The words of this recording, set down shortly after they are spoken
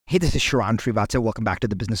Hey, this is Sharon Srivatsa. Welcome back to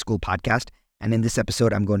the Business School podcast. And in this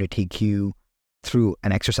episode, I'm going to take you through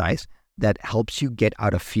an exercise that helps you get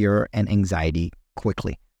out of fear and anxiety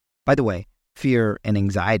quickly. By the way, fear and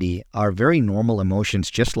anxiety are very normal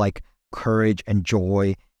emotions, just like courage and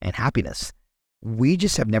joy and happiness. We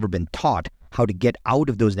just have never been taught how to get out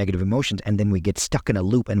of those negative emotions, and then we get stuck in a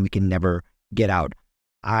loop and we can never get out.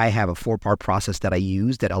 I have a 4-part process that I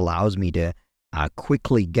use that allows me to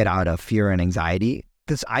quickly get out of fear and anxiety,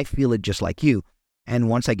 because I feel it just like you. And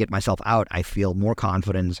once I get myself out, I feel more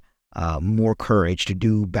confidence, more courage to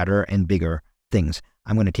do better and bigger things.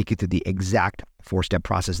 I'm going to take you through the exact 4-step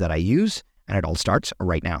process that I use, and it all starts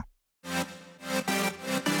right now.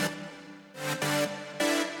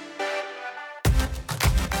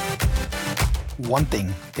 One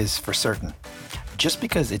thing is for certain. Just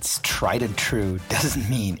because it's tried and true doesn't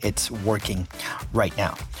mean it's working right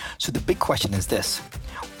now. So the big question is this: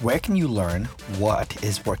 where can you learn what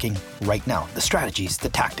is working right now? The strategies, the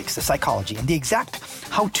tactics, the psychology, and the exact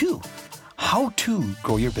how-to. How to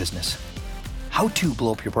grow your business. How to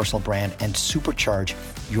blow up your personal brand and supercharge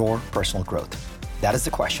your personal growth. That is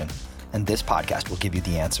the question, and this podcast will give you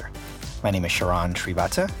the answer. My name is Sharon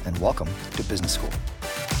Srivatsa, and welcome to Business School.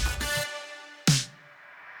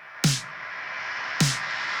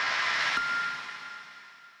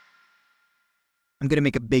 I'm going to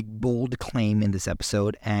make a big, bold claim in this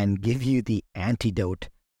episode and give you the antidote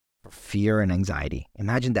for fear and anxiety.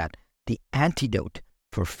 Imagine that, the antidote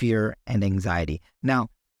for fear and anxiety. Now,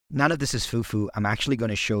 none of this is foo-foo. I'm actually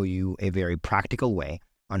going to show you a very practical way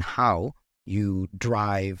on how you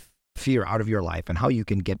drive fear out of your life and how you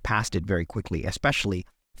can get past it very quickly, especially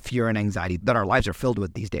fear and anxiety that our lives are filled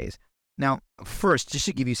with these days. Now, first, just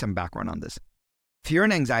to give you some background on this, fear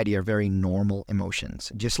and anxiety are very normal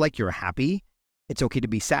emotions. Just like you're happy, it's okay to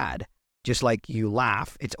be sad. Just like you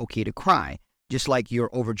laugh, it's okay to cry. Just like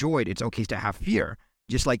you're overjoyed, it's okay to have fear.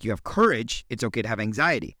 Just like you have courage, it's okay to have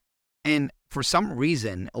anxiety. And for some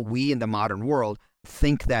reason, we in the modern world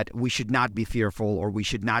think that we should not be fearful, or we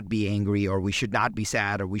should not be angry, or we should not be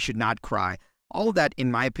sad, or we should not cry. All of that,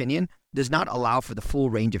 in my opinion, does not allow for the full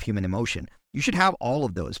range of human emotion. You should have all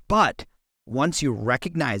of those. But once you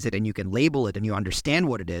recognize it and you can label it and you understand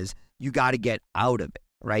what it is, you got to get out of it.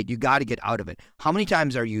 Right? You got to get out of it. How many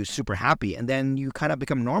times are you super happy and then you kind of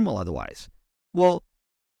become normal otherwise? Well,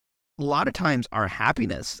 a lot of times our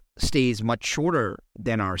happiness stays much shorter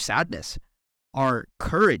than our sadness. Our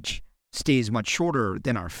courage stays much shorter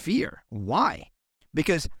than our fear. Why?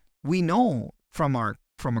 Because we know from our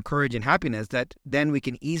courage and happiness that then we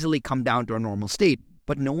can easily come down to a normal state,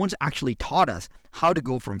 but no one's actually taught us how to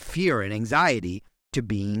go from fear and anxiety to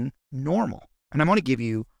being normal. And I'm going to give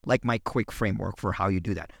you like my quick framework for how you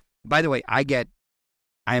do that. By the way,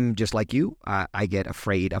 I'm just like you. I get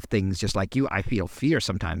afraid of things just like you. I feel fear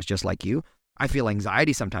sometimes just like you. I feel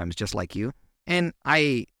anxiety sometimes just like you. And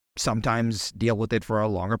I sometimes deal with it for a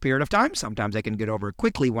longer period of time. Sometimes I can get over it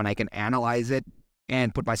quickly when I can analyze it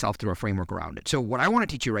and put myself through a framework around it. So what I want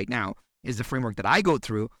to teach you right now is the framework that I go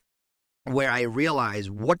through, where I realize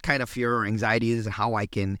what kind of fear or anxiety is and how I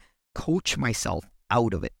can coach myself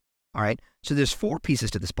out of it. All right. So there's 4 pieces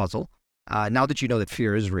to this puzzle. Now that you know that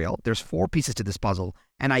fear is real, there's 4 pieces to this puzzle,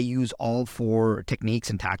 and I use all 4 techniques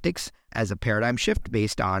and tactics as a paradigm shift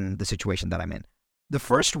based on the situation that I'm in. The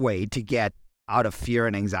first way to get out of fear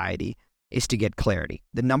and anxiety is to get clarity.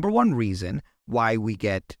 The number one reason why we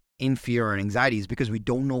get in fear and anxiety is because we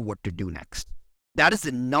don't know what to do next. That is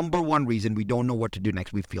the number one reason we don't know what to do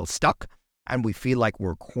next. We feel stuck, and we feel like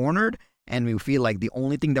we're cornered, and we feel like the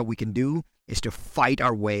only thing that we can do is to fight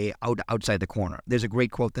our way outside the corner. There's a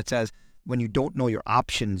great quote that says, when you don't know your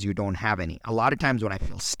options, you don't have any. A lot of times when I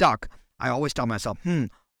feel stuck, I always tell myself,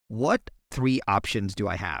 what 3 options do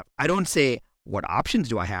I have? I don't say, what options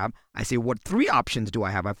do I have? I say, what 3 options do I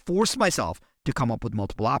have? I force myself to come up with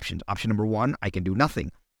multiple options. Option number 1, I can do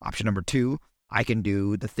nothing. Option number 2, I can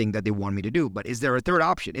do the thing that they want me to do. But is there a 3rd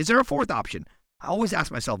option? Is there a 4th option? I always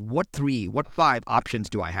ask myself, what 5 options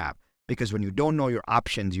do I have? Because when you don't know your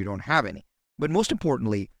options, you don't have any. But most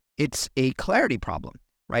importantly, it's a clarity problem,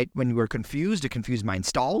 right? When we're confused, a confused mind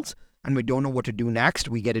stalls, and we don't know what to do next.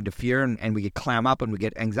 We get into fear and we get clam up and we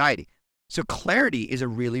get anxiety. So clarity is a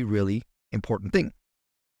really, really important thing.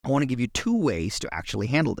 I want to give you 2 ways to actually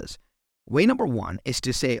handle this. Way number 1 is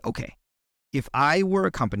to say, okay, if I were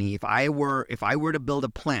a company, if I were to build a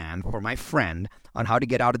plan for my friend on how to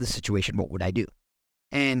get out of the situation, what would I do?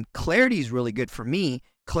 And clarity is really good for me.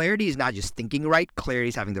 Clarity is not just thinking right. Clarity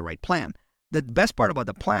is having the right plan. The best part about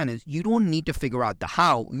the plan is you don't need to figure out the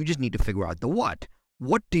how. You just need to figure out the what.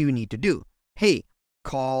 What do you need to do? Hey,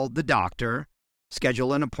 call the doctor,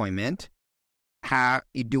 schedule an appointment,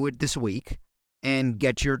 you do it this week and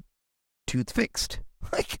get your tooth fixed.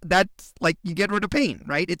 Like that's like you get rid of pain,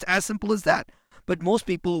 right? It's as simple as that. But most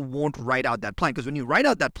people won't write out that plan because when you write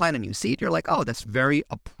out that plan and you see it, you're like, oh, that's very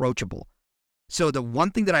approachable. So the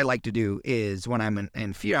one thing that I like to do is when I'm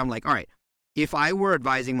in fear, I'm like, all right, if I were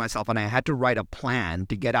advising myself and I had to write a plan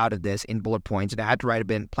to get out of this in bullet points and I had to write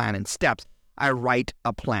a plan in steps, I write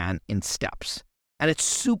a plan in steps. And it's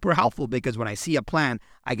super helpful because when I see a plan,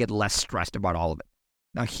 I get less stressed about all of it.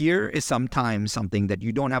 Now, here is sometimes something that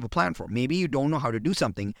you don't have a plan for. Maybe you don't know how to do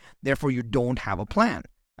something, therefore you don't have a plan.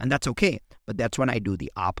 And that's okay. But that's when I do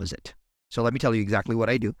the opposite. So let me tell you exactly what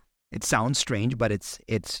I do. It sounds strange, but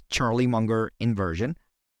it's Charlie Munger inversion.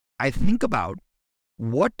 I think about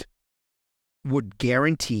what would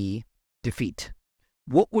guarantee defeat.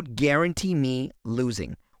 What would guarantee me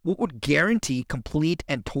losing? What would guarantee complete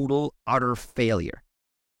and total utter failure?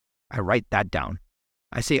 I write that down.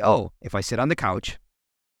 I say, oh, if I sit on the couch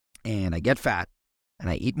and I get fat and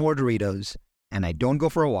I eat more Doritos and I don't go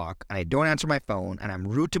for a walk and I don't answer my phone and I'm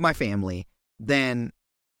rude to my family, then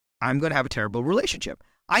I'm going to have a terrible relationship.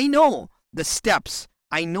 I know the steps.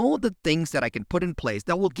 I know the things that I can put in place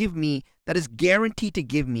that will give me, that is guaranteed to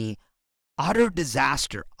give me utter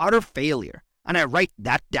disaster, utter failure. And I write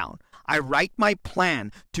that down. I write my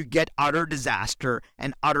plan to get utter disaster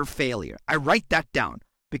and utter failure. I write that down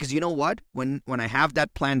because you know what? When I have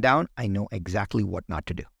that plan down, I know exactly what not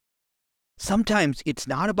to do. Sometimes it's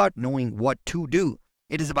not about knowing what to do.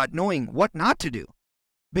 It is about knowing what not to do.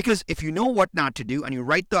 Because if you know what not to do and you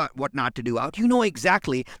write the what not to do out, you know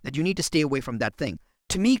exactly that you need to stay away from that thing.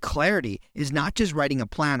 To me, clarity is not just writing a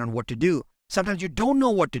plan on what to do. Sometimes you don't know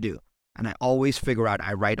what to do. And I always figure out,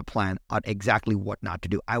 I write a plan on exactly what not to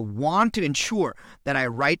do. I want to ensure that I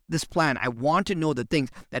write this plan. I want to know the things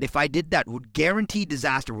that if I did that would guarantee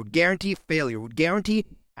disaster, would guarantee failure, would guarantee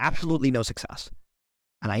absolutely no success.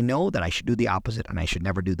 And I know that I should do the opposite and I should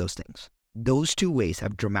never do those things. Those two ways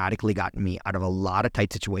have dramatically gotten me out of a lot of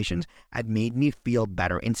tight situations and made me feel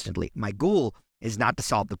better instantly. My goal is not to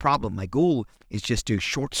solve the problem. My goal is just to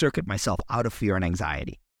short circuit myself out of fear and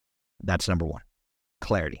anxiety. That's number one,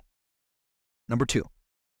 clarity. Number two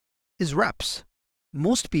is reps.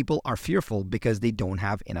 Most people are fearful because they don't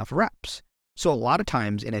have enough reps. So a lot of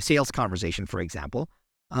times in a sales conversation, for example,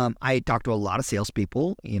 I talk to a lot of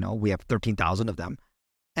salespeople. We have 13,000 of them.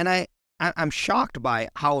 And I'm shocked by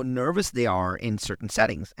how nervous they are in certain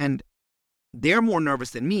settings. And they're more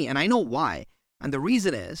nervous than me, and I know why. And the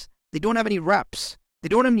reason is they don't have any reps. They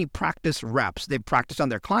don't have any practice reps. They've practiced on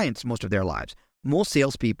their clients most of their lives. Most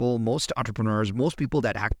salespeople, most entrepreneurs, most people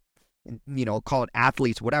that act, call it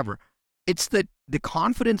athletes, whatever. It's the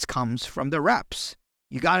confidence comes from the reps.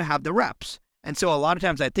 You got to have the reps. And so a lot of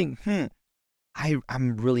times I think,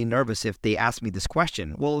 I'm really nervous if they ask me this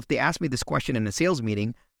question. Well, if they ask me this question in a sales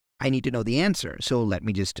meeting, I need to know the answer. So let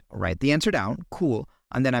me just write the answer down. Cool.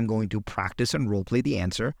 And then I'm going to practice and role play the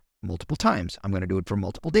answer multiple times. I'm going to do it for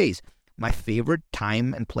multiple days. My favorite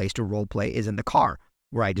time and place to role play is in the car,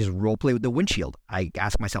 where I just role play with the windshield. I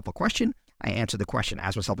ask myself a question. I answer the question. I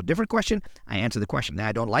ask myself a different question. I answer the question. Then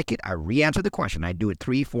I don't like it. I re-answer the question. I do it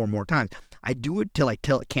 3, 4 more times. I do it till I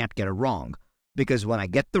can't get it wrong. Because when I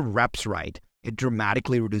get the reps right, it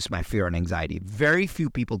dramatically reduces my fear and anxiety. Very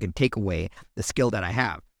few people can take away the skill that I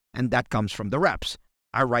have. And that comes from the reps.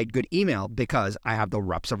 I write good email because I have the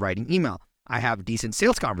reps of writing email. I have decent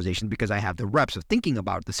sales conversations because I have the reps of thinking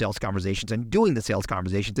about the sales conversations and doing the sales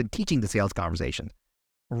conversations and teaching the sales conversations.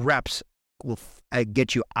 Reps will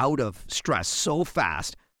get you out of stress so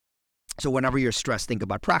fast. So whenever you're stressed, think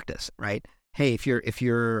about practice, right? Hey, if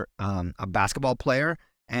you're a basketball player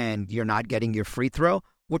and you're not getting your free throw,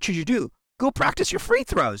 what should you do? Go practice your free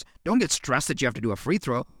throws. Don't get stressed that you have to do a free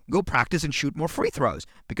throw. Go practice and shoot more free throws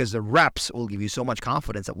because the reps will give you so much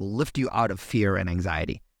confidence that will lift you out of fear and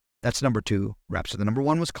anxiety. That's number 2, reps. So the number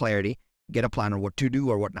 1 was clarity. Get a plan on what to do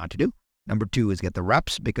or what not to do. Number 2 is get the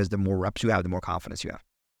reps because the more reps you have, the more confidence you have.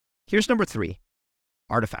 Here's number 3,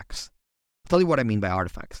 artifacts. I'll tell you what I mean by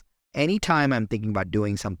artifacts. Anytime I'm thinking about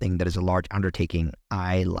doing something that is a large undertaking,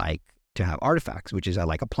 I like to have artifacts, which is I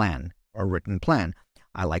like a plan or a written plan.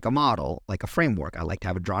 I like a model, like a framework. I like to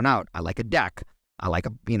have it drawn out. I like a deck. I like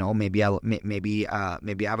maybe I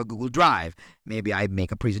have a Google Drive. Maybe I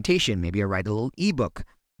make a presentation. Maybe I write a little ebook.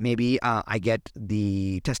 Maybe I get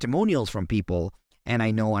the testimonials from people and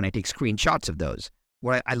I take screenshots of those.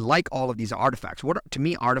 I like all of these artifacts. To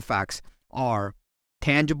me, artifacts are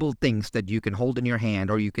tangible things that you can hold in your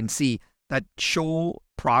hand or you can see that show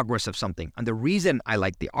progress of something. And the reason I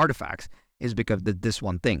like the artifacts is because of this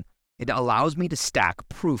one thing. It allows me to stack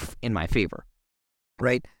proof in my favor,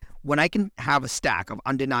 right? when I can have a stack of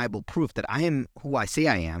undeniable proof that I am who I say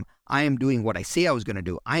I am doing what I say I was going to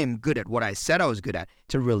do, I am good at what I said I was good at,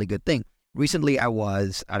 it's a really good thing. Recently, I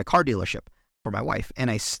was at a car dealership for my wife, and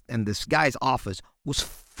this guy's office was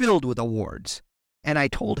filled with awards. And I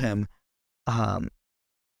told him,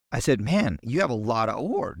 I said, man, you have a lot of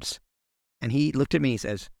awards. And he looked at me and he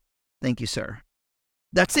says, thank you, sir.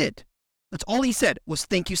 That's it. That's all he said was,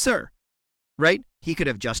 thank you, sir. Right? He could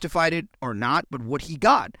have justified it or not, but what he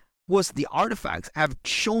got was the artifacts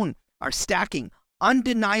are stacking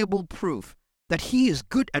undeniable proof that he is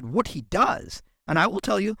good at what he does. And I will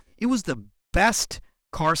tell you, it was the best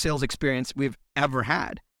car sales experience we've ever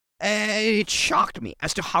had. And it shocked me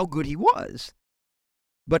as to how good he was.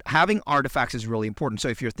 But having artifacts is really important. So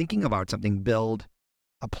if you're thinking about something, build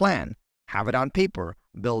a plan, have it on paper,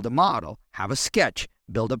 build a model, have a sketch,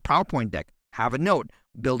 build a PowerPoint deck, have a note,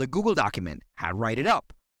 build a Google document, write it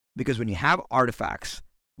up. Because when you have artifacts,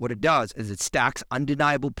 what it does is it stacks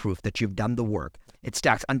undeniable proof that you've done the work. It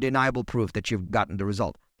stacks undeniable proof that you've gotten the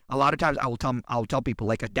result. A lot of times I'll tell people,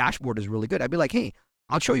 like, a dashboard is really good. I'd be like, hey,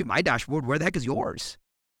 I'll show you my dashboard. Where the heck is yours?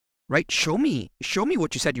 Right? Show me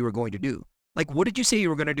what you said you were going to do. Like, what did you say you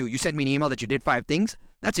were going to do? You sent me an email that you did 5 things.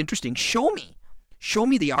 That's interesting. Show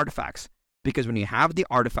me the artifacts. Because when you have the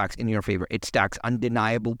artifacts in your favor, it stacks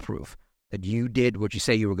undeniable proof that you did what you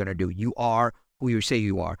say you were going to do. You are who you say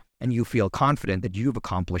you are, and you feel confident that you've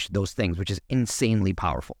accomplished those things, which is insanely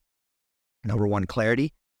powerful. Number 1,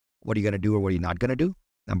 clarity. What are you going to do or what are you not going to do?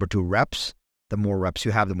 Number 2, reps. The more reps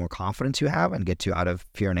you have, the more confidence you have and gets you out of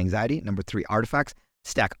fear and anxiety. Number 3, artifacts.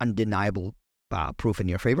 Stack undeniable proof in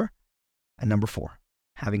your favor. And number 4,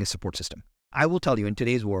 having a support system. I will tell you, in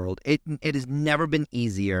today's world, it has never been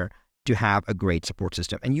easier to have a great support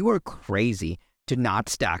system. And you are crazy to not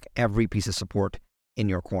stack every piece of support in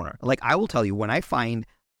your corner. Like, I will tell you, when I find,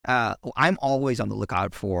 I'm always on the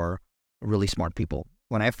lookout for really smart people.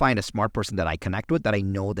 When I find a smart person that I connect with, that I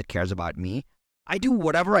know that cares about me, I do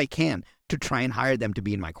whatever I can to try and hire them to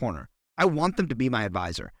be in my corner. I want them to be my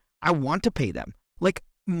advisor. I want to pay them. Like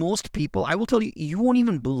most people, I will tell you, you won't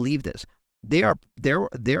even believe this. There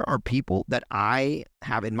are people that I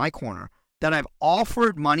have in my corner that I've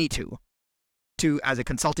offered money to as a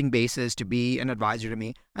consulting basis to be an advisor to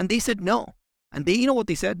me, and they said no. And you know what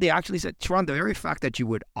they said? They actually said, Sharon, the very fact that you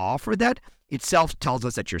would offer that itself tells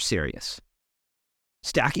us that you're serious.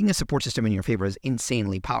 Stacking a support system in your favor is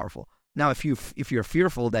insanely powerful. Now, if you're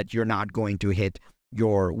fearful that you're not going to hit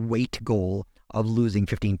your weight goal of losing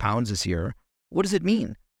 15 pounds this year, what does it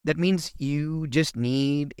mean? That means you just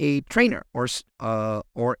need a trainer or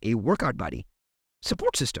a workout buddy,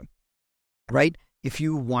 support system, right? If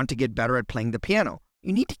you want to get better at playing the piano,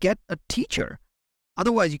 you need to get a teacher.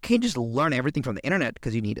 Otherwise, you can't just learn everything from the internet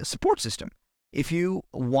because you need a support system. If you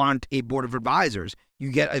want a board of advisors,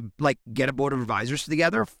 you get a board of advisors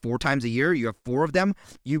together 4 times a year. You have 4 of them.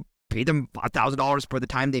 You pay them $1,000 per the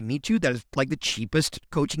time they meet you. That is like the cheapest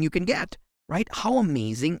coaching you can get, right? How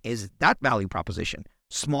amazing is that value proposition?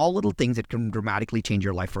 Small little things that can dramatically change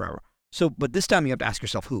your life forever. So, but this time you have to ask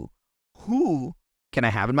yourself, who can I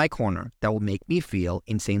have in my corner that will make me feel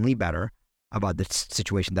insanely better about the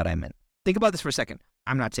situation that I'm in? Think about this for a second.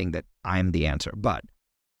 I'm not saying that I'm the answer, but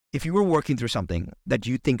if you were working through something that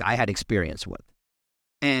you think I had experience with,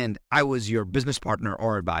 and I was your business partner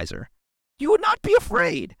or advisor, you would not be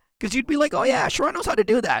afraid, because you'd be like, oh yeah, Sharon knows how to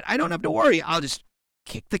do that. I don't have to worry. I'll just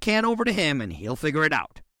kick the can over to him and he'll figure it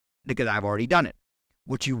out because I've already done it.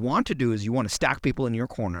 What you want to do is you want to stack people in your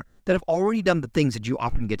corner that have already done the things that you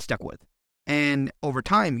often get stuck with. And over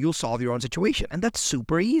time, you'll solve your own situation. And that's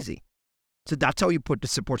super easy. So that's how you put the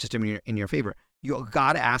support system in your favor. You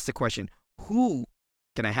got to ask the question, who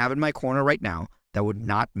can I have in my corner right now that would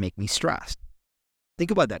not make me stressed? Think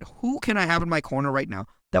about that. Who can I have in my corner right now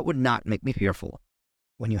that would not make me fearful?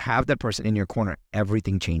 When you have that person in your corner,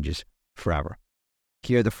 everything changes forever.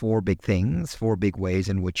 Here are the 4 big things, 4 big ways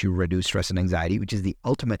in which you reduce stress and anxiety, which is the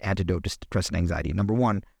ultimate antidote to stress and anxiety. Number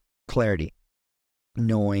 1, clarity.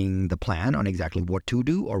 Knowing the plan on exactly what to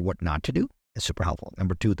do or what not to do is super helpful.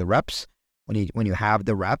 Number 2, the reps. When you have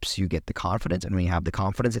the reps, you get the confidence. And when you have the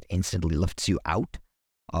confidence, it instantly lifts you out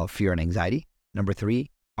of fear and anxiety. Number 3,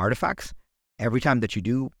 artifacts. Every time that you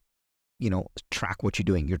do, track what you're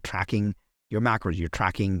doing. You're tracking your macros. You're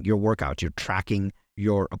tracking your workouts. You're tracking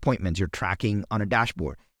your appointments. You're tracking on a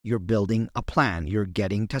dashboard. You're building a plan. You're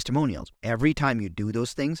getting testimonials. Every time you do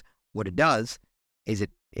those things, what it does is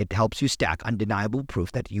it helps you stack undeniable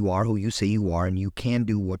proof that you are who you say you are and you can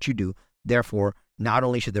do what you do. Therefore, not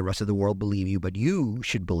only should the rest of the world believe you, but you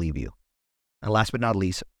should believe you. And last but not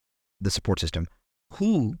least, the support system.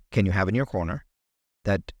 Who can you have in your corner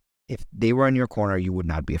that if they were in your corner, you would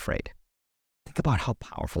not be afraid. Think about how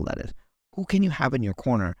powerful that is. Who can you have in your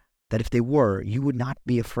corner that if they were, you would not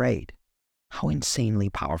be afraid? How insanely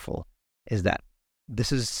powerful is that?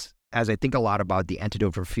 This is, as I think a lot about the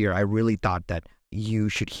antidote for fear, I really thought that you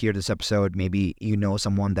should hear this episode. Maybe you know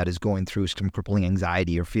someone that is going through some crippling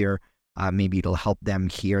anxiety or fear. Maybe it'll help them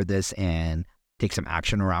hear this and take some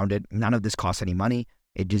action around it. None of this costs any money.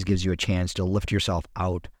 It just gives you a chance to lift yourself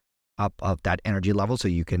up of that energy level so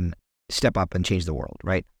you can step up and change the world,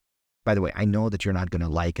 right? By the way, I know that you're not going to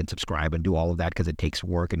like and subscribe and do all of that because it takes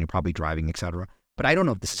work and you're probably driving, etc. But I don't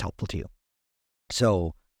know if this is helpful to you.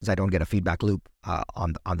 So, since I don't get a feedback loop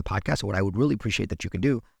on the podcast, so what I would really appreciate that you can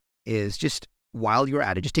do is just while you're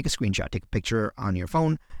at it, just take a screenshot, take a picture on your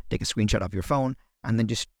phone, take a screenshot of your phone, and then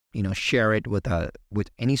just share it with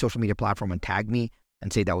any social media platform and tag me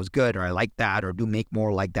and say that was good or I like that or do make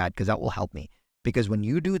more like that, because that will help me. Because when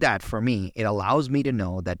you do that for me, it allows me to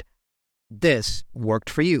know that this worked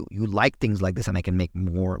for you. You like things like this and I can make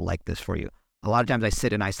more like this for you. A lot of times I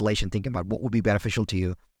sit in isolation thinking about what would be beneficial to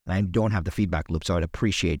you and I don't have the feedback loop. So I'd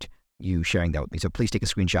appreciate you sharing that with me. So please take a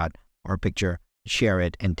screenshot or a picture, share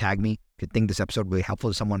it and tag me. If you think this episode will be helpful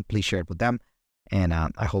to someone, please share it with them. And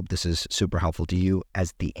I hope this is super helpful to you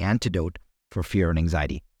as the antidote for fear and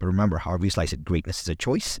anxiety. But remember, however you slice it, greatness is a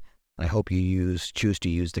choice. And I hope you choose to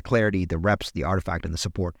use the clarity, the reps, the artifact, and the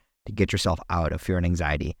support to get yourself out of fear and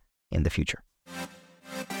anxiety in the future.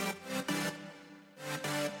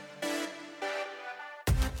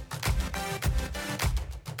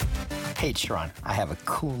 Hey, Sharon, I have a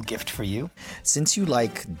cool gift for you. Since you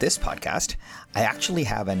like this podcast, I actually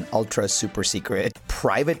have an ultra super secret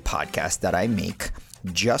private podcast that I make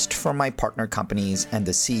just for my partner companies and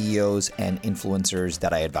the CEOs and influencers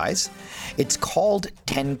that I advise. It's called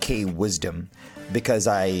 10K Wisdom because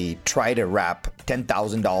I try to wrap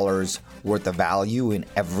 $10,000 worth of value in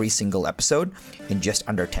every single episode in just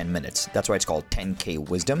under 10 minutes. That's why it's called 10K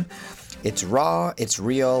Wisdom. It's raw, it's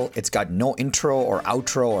real, it's got no intro or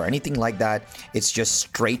outro or anything like that. It's just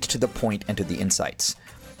straight to the point and to the insights.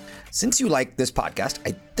 Since you like this podcast,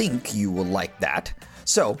 I think you will like that.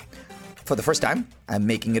 So, for the first time, I'm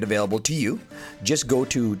making it available to you. Just go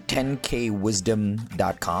to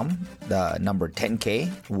 10kwisdom.com, the number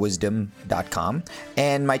 10kwisdom.com,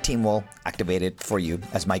 and my team will activate it for you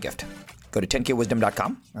as my gift. Go to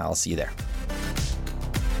 10kwisdom.com. I'll see you there.